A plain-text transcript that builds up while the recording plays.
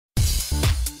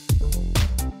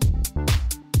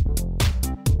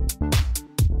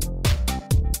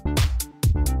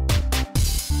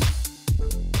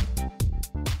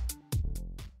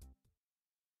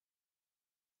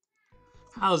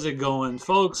How's it going,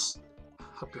 folks?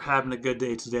 Hope you're having a good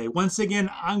day today. Once again,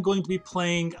 I'm going to be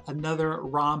playing another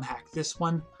ROM hack. This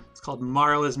one is called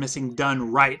Mario is Missing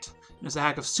Done Right. And it's a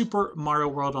hack of Super Mario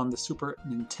World on the Super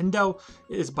Nintendo.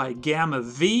 It is by Gamma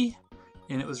V,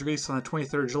 and it was released on the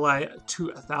 23rd of July,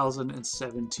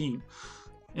 2017.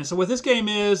 And so what this game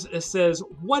is, it says,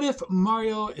 what if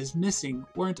Mario is Missing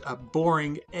weren't a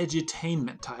boring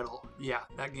edutainment title? Yeah,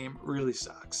 that game really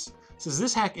sucks. It says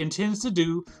this hack intends to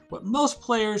do what most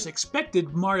players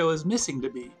expected Mario is Missing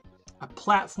to be. A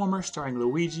platformer starring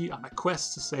Luigi on a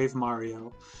quest to save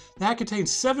Mario. The hack contains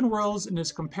 7 worlds and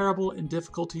is comparable in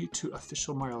difficulty to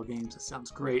official Mario games. It sounds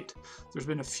great. There's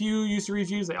been a few user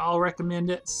reviews, they all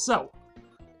recommend it. So,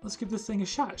 let's give this thing a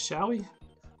shot, shall we?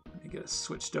 Let me get it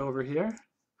switched over here.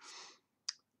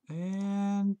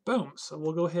 And boom. So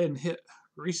we'll go ahead and hit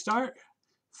restart.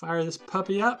 Fire this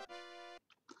puppy up.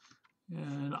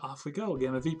 And off we go.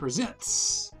 Gamma V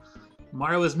presents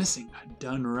Mario is Missing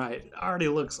Done Right. It already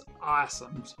looks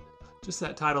awesome. Just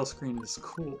that title screen is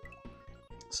cool.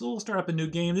 So we'll start up a new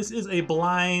game. This is a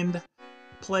blind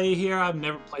play here. I've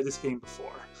never played this game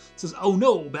before. It says, oh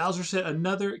no, Bowser set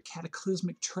another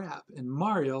cataclysmic trap and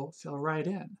Mario fell right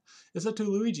in. It's up to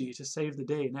Luigi to save the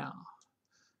day now.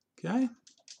 Okay.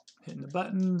 Hitting the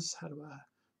buttons. How do I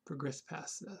progress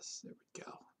past this? There we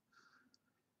go.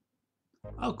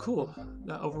 Oh, cool.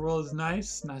 The overall is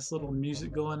nice. Nice little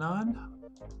music going on.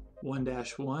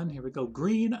 1-1. Here we go.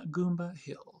 Green Goomba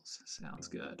Hills. Sounds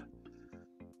good.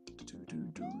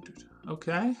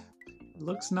 Okay.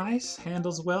 Looks nice.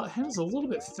 Handles well. It handles a little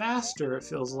bit faster, it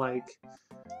feels like,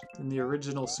 than the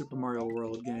original Super Mario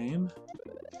World game.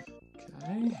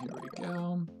 Okay. Here we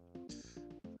go.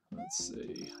 Let's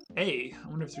see. A. I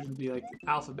wonder if there's going to be like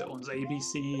alphabet ones. A, B,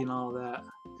 C, and all that.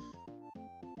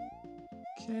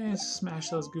 Okay, smash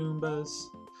those Goombas.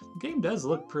 The game does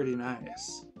look pretty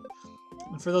nice.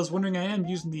 And for those wondering, I am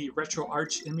using the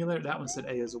RetroArch Emulator. That one said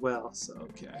A as well, so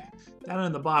okay. Down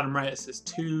in the bottom right, it says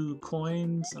 2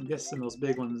 coins. I'm guessing those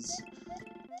big ones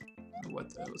are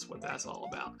what that's all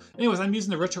about. Anyways, I'm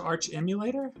using the RetroArch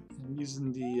Emulator. I'm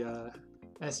using the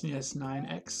SNES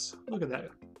 9X. Look at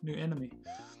that new enemy.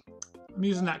 I'm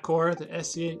using that core, the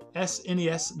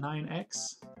SNES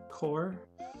 9X core.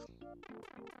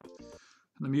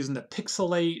 And I'm using the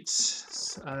Pixelate,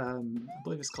 I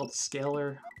believe it's called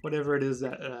Scalar, whatever it is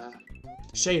that,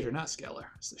 shader, not Scalar,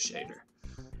 it's the shader.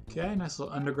 Okay, nice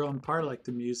little undergrown part, I like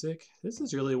the music. This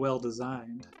is really well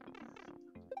designed.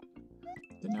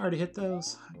 Didn't I already hit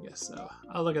those? I guess so.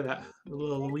 Oh, look at that, the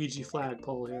little Luigi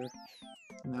flagpole here.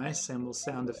 Nice, same little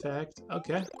sound effect.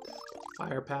 Okay,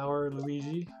 firepower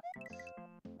Luigi.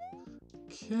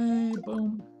 Okay,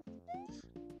 boom.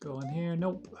 Go in here,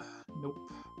 nope, nope.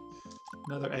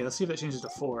 Another A. Let's see if that changes to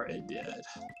 4. It did.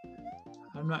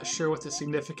 I'm not sure what the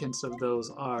significance of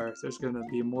those are. If there's going to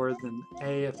be more than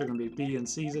A, if they're going to be B and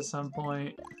C's at some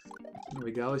point. There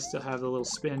we go. We still have the little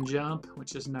spin jump,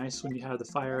 which is nice when you have the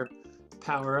fire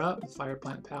power up, fire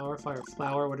plant power, fire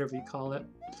flower, whatever you call it.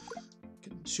 You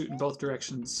can shoot in both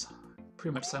directions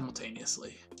pretty much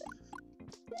simultaneously.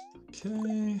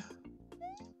 Okay.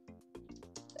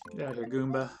 Get out of here,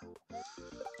 Goomba.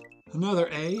 Another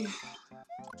A.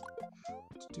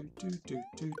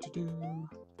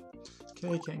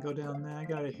 Okay, can't go down there. I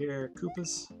gotta hear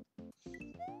Koopas.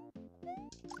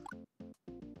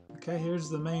 Okay, here's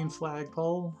the main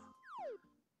flagpole.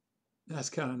 That's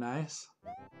kind of nice.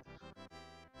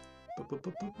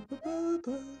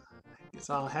 Gets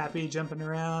all happy, jumping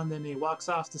around, then he walks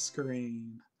off the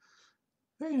screen.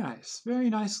 Very nice. Very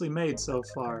nicely made so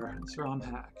far. This ROM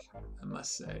hack, I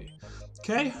must say.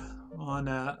 Okay, on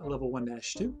level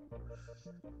 1-2.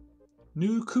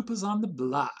 New Koopas on the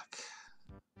block.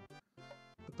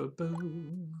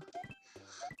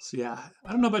 So yeah,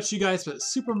 I don't know about you guys, but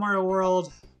Super Mario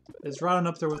World is right on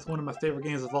up there with one of my favorite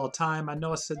games of all time. I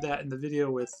know I said that in the video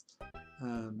with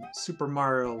Super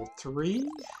Mario 3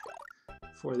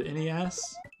 for the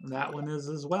NES. That one is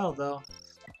as well, though.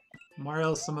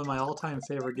 Mario is some of my all-time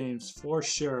favorite games for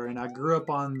sure, and I grew up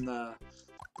on the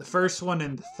first one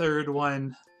and the third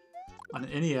one on the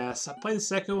NES. I played the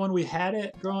second one. We had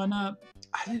it growing up.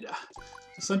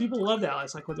 Some people love that.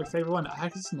 It's like what their favorite one. I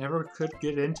just never could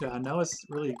get into it. I know it's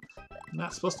really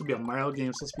not supposed to be a Mario game.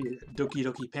 It's supposed to be Doki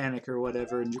Doki Panic or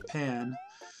whatever in Japan.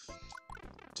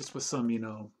 Just with some, you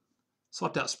know,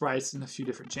 swapped out sprites and a few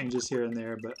different changes here and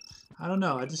there. But I don't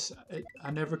know.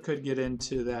 I never could get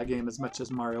into that game as much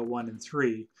as Mario 1 and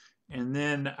 3. And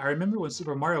then I remember when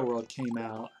Super Mario World came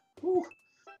out. Whew,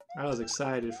 I was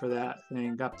excited for that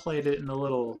thing. I played it in the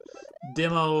little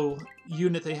demo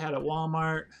unit they had at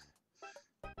Walmart.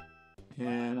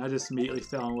 And I just immediately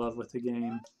fell in love with the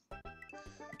game.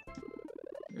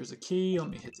 There's a key. Let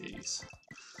me hit these.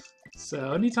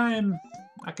 So anytime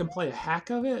I can play a hack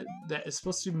of it that is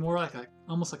supposed to be more like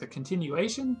almost like a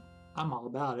continuation, I'm all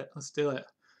about it. Let's do it.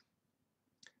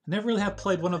 I never really have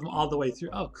played one of them all the way through.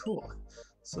 Oh, cool.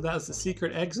 So that was the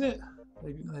secret exit.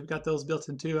 They've got those built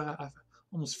in too. I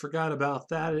almost forgot about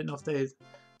that. I didn't know if they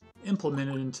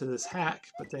implemented into this hack,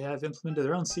 but they have implemented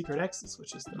their own secret exits,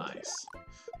 which is nice.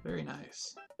 Very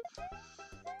nice.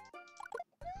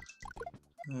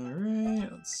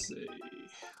 Alright, let's see.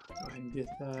 Go ahead and get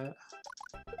that.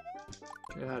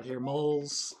 Get out of here,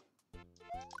 moles.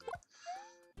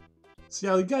 So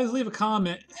yeah, you guys leave a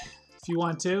comment if you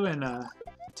want to, and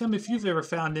tell me if you've ever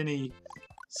found any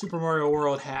Super Mario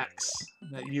World hacks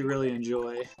that you really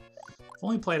enjoy. I've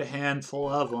only played a handful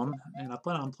of them, and I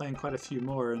plan on playing quite a few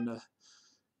more in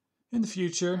the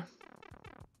future.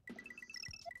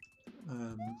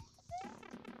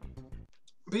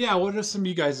 But yeah, what are some of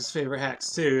you guys' favorite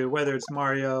hacks too? Whether it's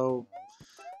Mario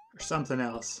or something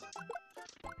else.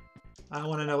 I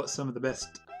want to know what some of the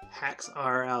best hacks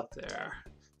are out there.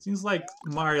 Seems like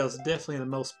Mario's definitely the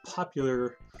most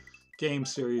popular game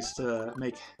series to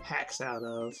make hacks out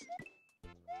of.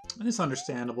 And it's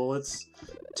understandable. It's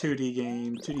a 2D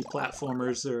game. 2D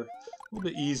platformers are a little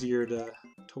bit easier to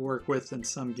work with than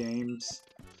some games.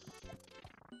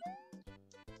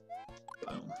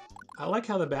 Boom. I like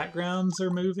how the backgrounds are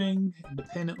moving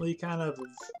independently kind of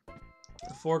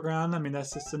the foreground. I mean,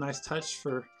 that's just a nice touch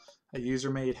for a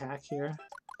user-made hack here.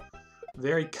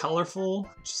 Very colorful,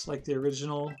 just like the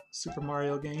original Super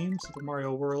Mario game, Super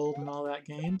Mario World and all that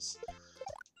games.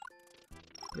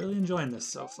 Really enjoying this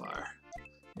so far.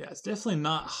 Yeah, it's definitely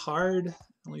not hard,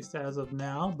 at least as of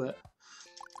now, but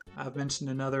I've mentioned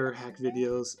in other hack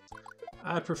videos,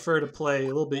 I prefer to play a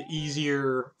little bit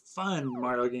easier, fun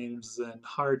Mario games than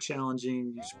hard,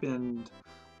 challenging. You spend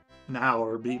an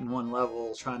hour beating one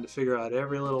level trying to figure out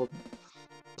every little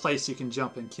place you can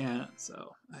jump and can't,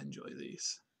 so I enjoy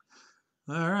these.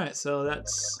 Alright, so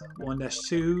that's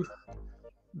 1-2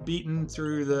 beaten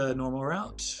through the normal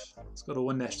route. Let's go to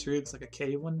 1-3. It's like a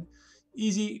cave one.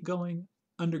 Easy going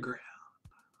underground.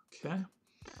 Okay.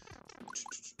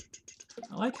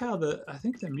 I like how I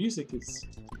think the music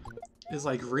is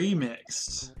like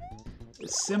remixed.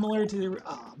 It's similar to the,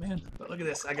 oh man, but look at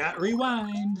this. I got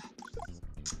rewind.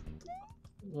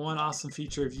 One awesome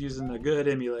feature of using a good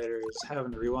emulator is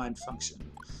having a rewind function.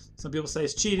 Some people say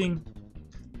it's cheating,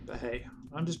 but hey,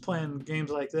 I'm just playing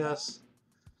games like this.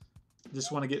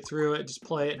 Just want to get through it, just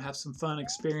play it and have some fun,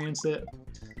 experience it.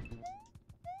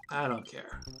 I don't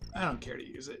care. I don't care to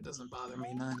use it. It doesn't bother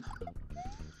me none.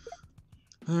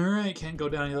 Alright, can't go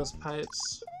down any of those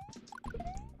pipes.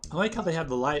 I like how they have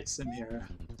the lights in here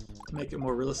to make it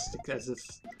more realistic, as if,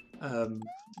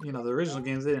 you know, the original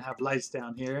games, they didn't have lights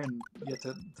down here, and yet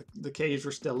the caves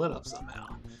were still lit up somehow.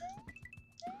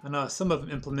 I know some of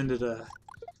them implemented a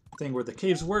thing where the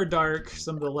caves were dark,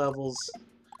 some of the levels,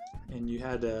 and you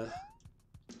had to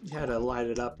light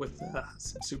it up with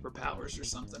some superpowers or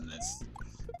something. It's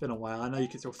been a while. I know you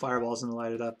can throw fireballs and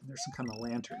light it up, and there's some kind of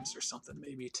lanterns or something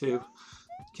maybe too.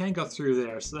 Can't go through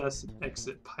there, so that's an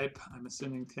exit pipe, I'm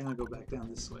assuming. Can I go back down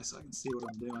this way so I can see what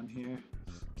I'm doing here?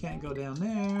 Can't go down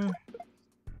there.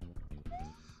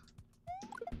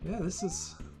 Yeah, this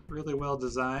is really well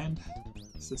designed.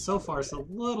 So far it's a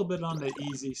little bit on the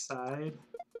easy side,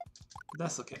 but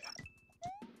that's okay.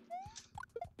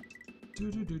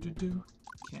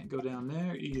 Can't go down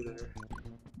there either.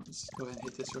 Let's go ahead and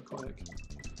hit this real quick.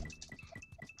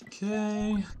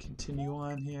 Okay, continue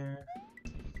on here.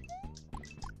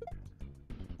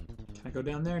 Can I go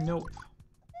down there? Nope.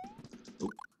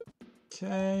 Oop.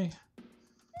 Okay.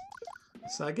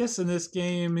 So I guess in this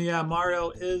game, yeah, Mario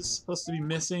is supposed to be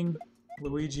missing.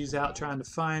 Luigi's out trying to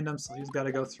find him, so he's got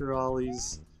to go through all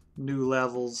these new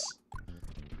levels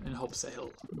in hopes that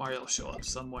Mario will show up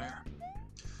somewhere.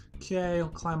 Okay, I'll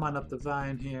climb on up the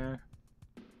vine here.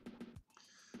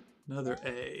 Another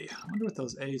A. I wonder what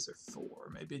those A's are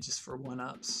for. Maybe just for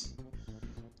one-ups.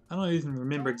 I don't even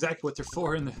remember exactly what they're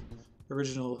for in the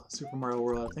original Super Mario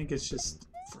World. I think it's just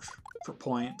for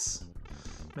points.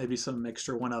 Maybe some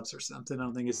extra one-ups or something. I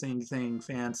don't think it's anything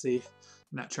fancy.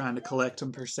 I'm not trying to collect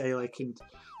them per se like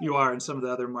you are in some of the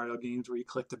other Mario games where you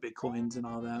collect the big coins and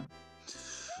all that.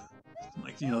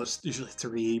 Like, you know, there's usually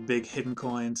 3 big hidden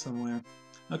coins somewhere.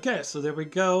 Okay, so there we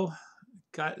go.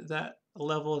 Got that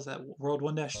level. Is that World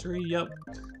 1-3? Yep.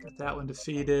 Got that one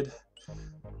defeated.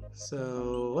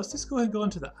 So let's just go ahead and go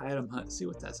into the item hut and see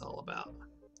what that's all about.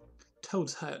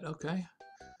 Toad's hut, okay.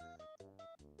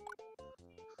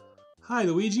 Hi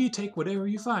Luigi, take whatever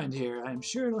you find here. I'm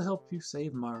sure it'll help you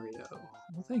save Mario.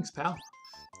 Well, thanks, pal.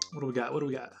 What do we got? What do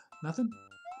we got? Nothing?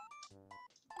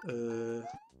 Did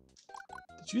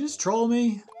you just troll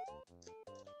me?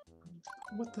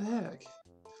 What the heck?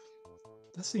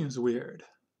 That seems weird.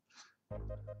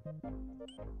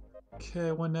 Okay,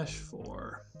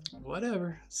 1-4.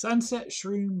 Whatever. Sunset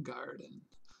Shroom Garden.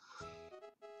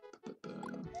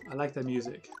 I like that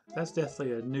music. That's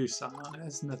definitely a new song.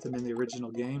 There's nothing in the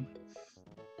original game.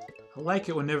 I like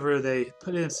it whenever they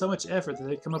put in so much effort that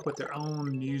they come up with their own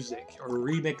music or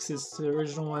remixes to the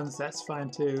original ones. That's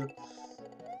fine too.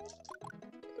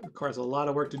 It requires a lot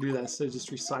of work to do that instead of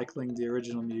just recycling the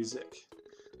original music.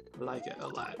 I like it a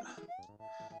lot.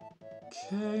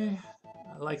 Okay.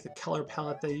 I like the color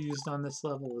palette they used on this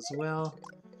level as well.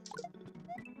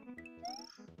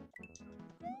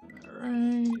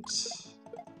 Alright.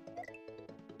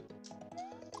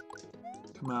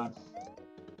 Come on.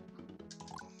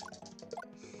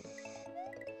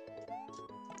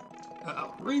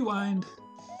 Uh-oh. Rewind.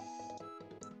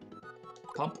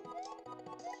 Pump.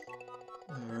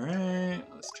 Alright.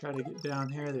 Let's try to get down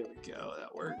here. There we go.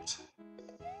 That worked.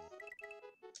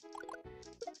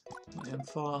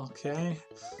 Landfall. Okay.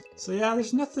 So yeah,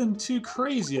 there's nothing too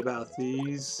crazy about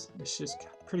these. It's just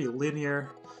pretty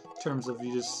linear in terms of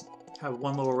you just have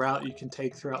one little route you can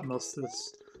take throughout most of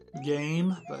this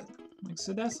game. But like I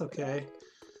said, that's okay.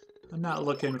 I'm not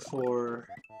looking for...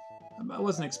 I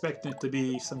wasn't expecting it to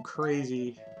be some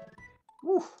crazy...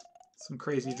 Whew, some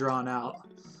crazy drawn out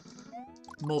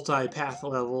multi-path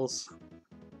levels.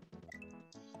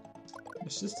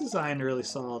 It's just designed really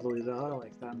solidly though. I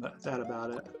like that about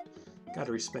it.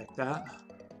 Gotta respect that.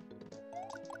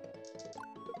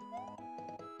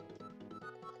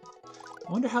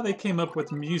 I wonder how they came up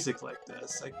with music like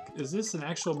this. Like, is this an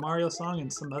actual Mario song in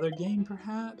some other game,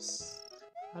 perhaps?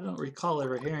 I don't recall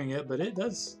ever hearing it, but it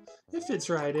does. It fits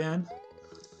right in.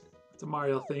 The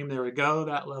Mario theme. There we go.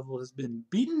 That level has been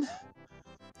beaten.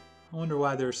 I wonder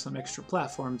why there's some extra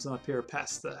platforms up here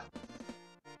past the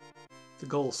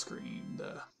goal screen,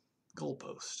 the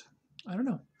goalpost. I don't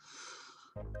know.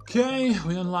 Okay,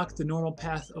 we unlocked the normal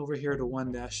path over here to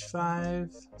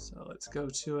 1-5, so let's go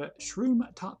to it. Shroom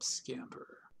Top Scamper.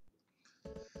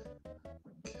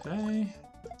 Okay,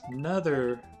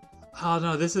 another... Oh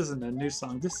no, this isn't a new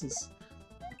song. This is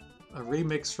a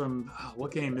remix from... Oh,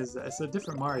 what game is that? It's a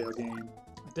different Mario game.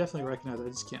 I definitely recognize it, I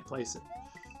just can't place it.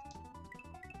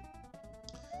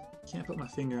 Can't put my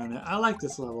finger on it. I like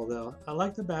this level though. I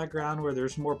like the background where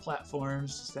there's more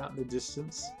platforms just out in the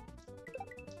distance.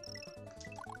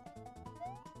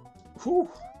 Whew,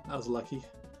 that was lucky.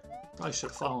 Probably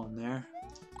should have fallen there.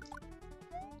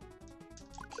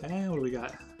 Okay, what do we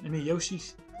got? Any Yoshi?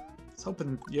 I was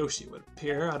hoping Yoshi would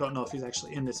appear. I don't know if he's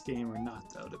actually in this game or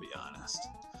not, though, to be honest.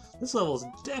 This level is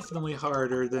definitely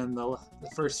harder than the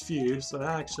first few, so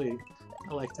I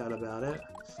like that about it.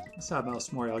 That's how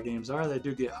most Mario games are. They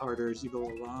do get harder as you go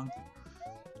along.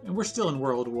 And we're still in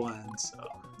World 1, so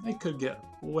they could get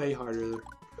way harder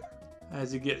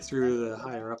as you get through the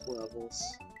higher up levels.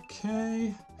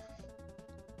 Okay,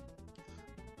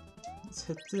 let's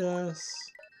hit this.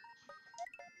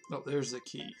 Oh, there's the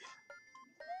key.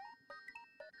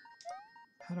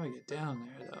 How do I get down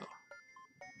there, though?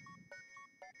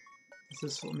 Does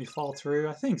this let me fall through?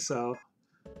 I think so.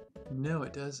 No,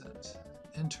 it doesn't.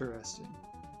 Interesting.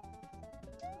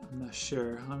 I'm not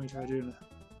sure. Let me try doing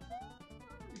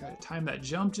it. Gotta time that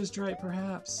jump just right,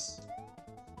 perhaps.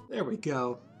 There we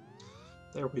go.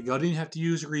 There we go. Didn't have to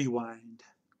use rewind.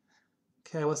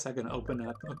 Okay, what's that going to open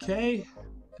up? Okay,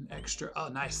 an extra... Oh,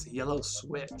 nice. The yellow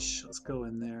switch. Let's go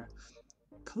in there.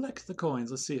 Collect the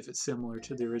coins. Let's see if it's similar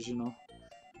to the original.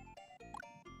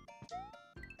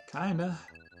 Kinda.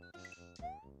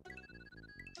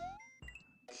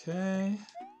 Okay.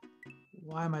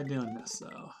 Why am I doing this,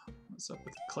 though? What's up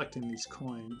with collecting these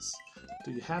coins?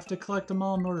 Do you have to collect them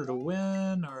all in order to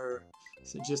win, or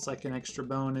is it just like an extra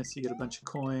bonus? You get a bunch of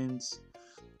coins.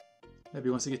 Maybe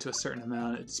once you get to a certain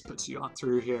amount, it just puts you on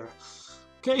through here.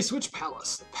 Okay, Switch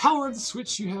Palace. The power of the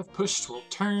switch you have pushed will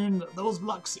turn those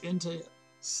blocks into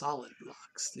solid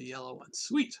blocks, the yellow ones.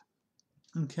 Sweet.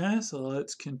 Okay, so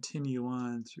let's continue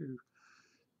on through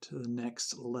to the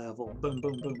next level. Boom,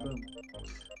 boom, boom, boom.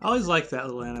 I always like that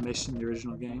little animation in the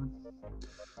original game.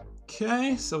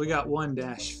 Okay, so we got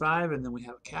 1-5, and then we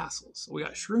have a castle. So we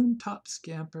got Shroom Top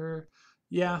Scamper.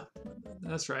 Yeah,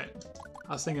 that's right.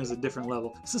 I was thinking it was a different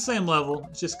level. It's the same level.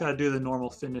 It's just got to do the normal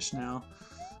finish now.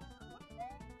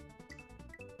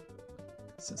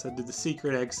 Since I did the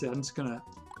secret exit, I'm just gonna...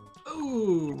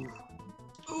 Ooh!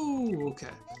 Ooh, okay.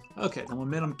 Okay, the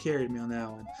momentum carried me on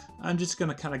that one. I'm just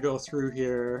gonna kind of go through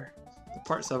here. The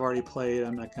parts I've already played,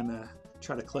 I'm not gonna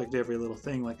try to collect every little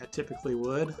thing like I typically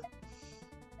would.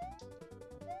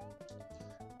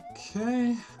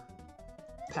 Okay.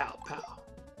 Pow, pow.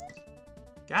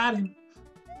 Got him.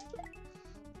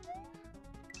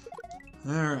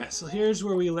 Alright, so here's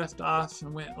where we left off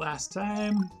and went last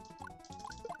time.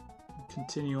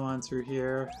 Continue on through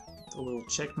here. The little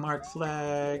check mark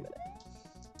flag.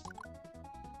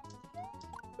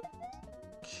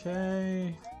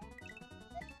 Okay.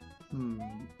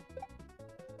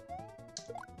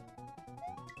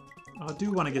 I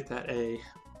do want to get that A.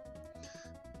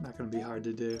 Not going to be hard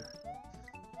to do.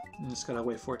 You just gotta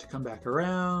wait for it to come back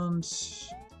around.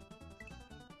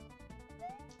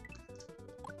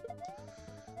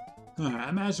 Alright, I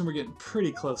imagine we're getting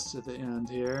pretty close to the end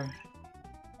here.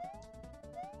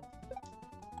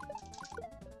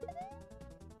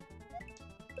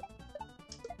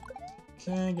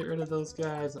 Okay, get rid of those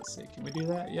guys. Let's see, can we do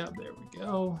that? Yep, there we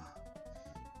go.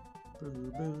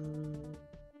 Boo boo.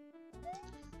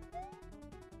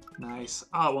 Nice.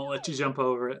 Oh, it won't let you jump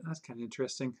over it. That's kind of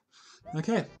interesting.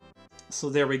 Okay, so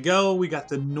there we go. We got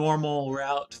the normal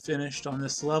route finished on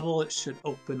this level. It should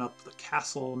open up the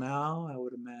castle now, I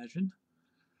would imagine.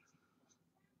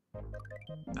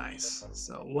 Nice.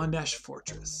 So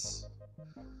 1-Fortress.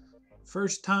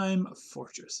 First time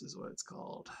Fortress is what it's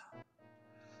called.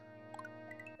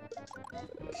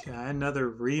 Okay,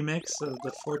 another remix of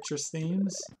the Fortress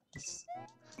themes. This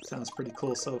sounds pretty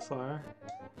cool so far.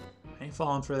 I ain't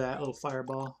falling for that little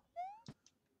fireball.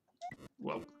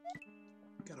 Whoa.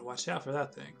 Gotta watch out for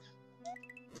that thing.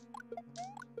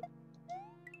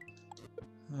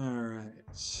 Alright.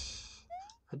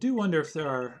 I do wonder if there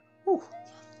are... Whew,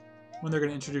 when they're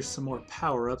going to introduce some more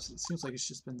power-ups. It seems like it's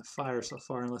just been the fire so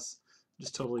far, unless I'm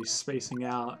just totally spacing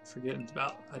out, forgetting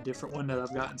about a different one that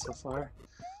I've gotten so far.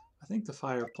 I think the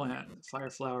fire plant, the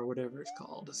fire flower, whatever it's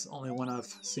called, is the only one I've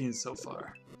seen so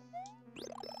far.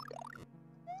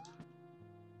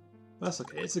 That's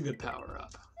okay, it's a good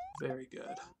power-up. Very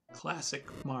good. Classic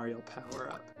Mario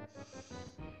power-up.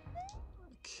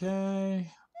 Okay.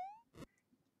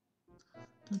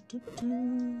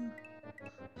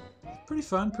 Pretty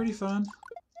fun, pretty fun.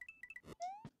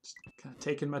 Just kind of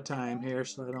taking my time here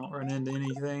so I don't run into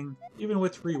anything. Even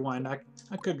with rewind, I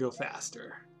could go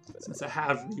faster, since I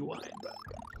have rewind, but...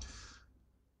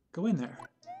 Go in there.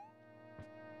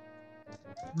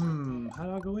 How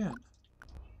do I go in?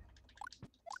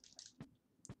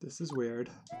 This is weird.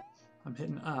 I'm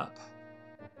hitting up.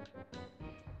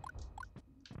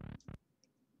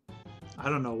 I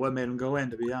don't know what made him go in,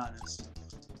 to be honest.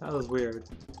 That was weird.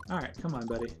 Alright, come on,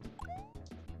 buddy.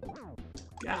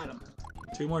 Got him.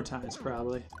 2 more times,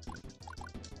 probably.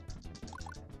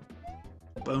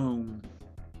 Boom.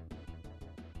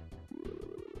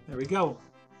 There we go.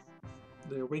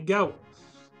 There we go.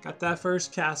 Got that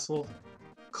first castle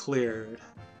cleared.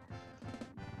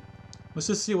 Let's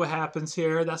just see what happens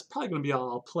here. That's probably going to be all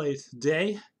I'll play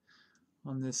today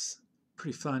on this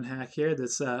pretty fun hack here.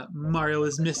 This Mario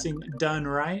is Missing done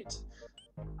right.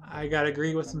 I gotta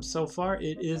agree with him so far.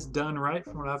 It is done right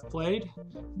from what I've played.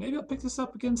 Maybe I'll pick this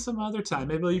up again some other time.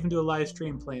 Maybe I'll even do a live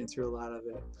stream playing through a lot of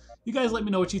it. You guys let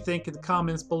me know what you think in the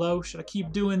comments below. Should I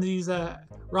keep doing these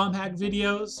ROM hack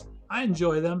videos? I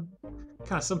enjoy them.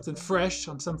 Kind of something fresh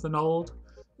on something old.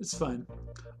 It's fun.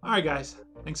 Alright guys,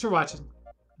 thanks for watching.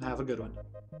 Have a good one.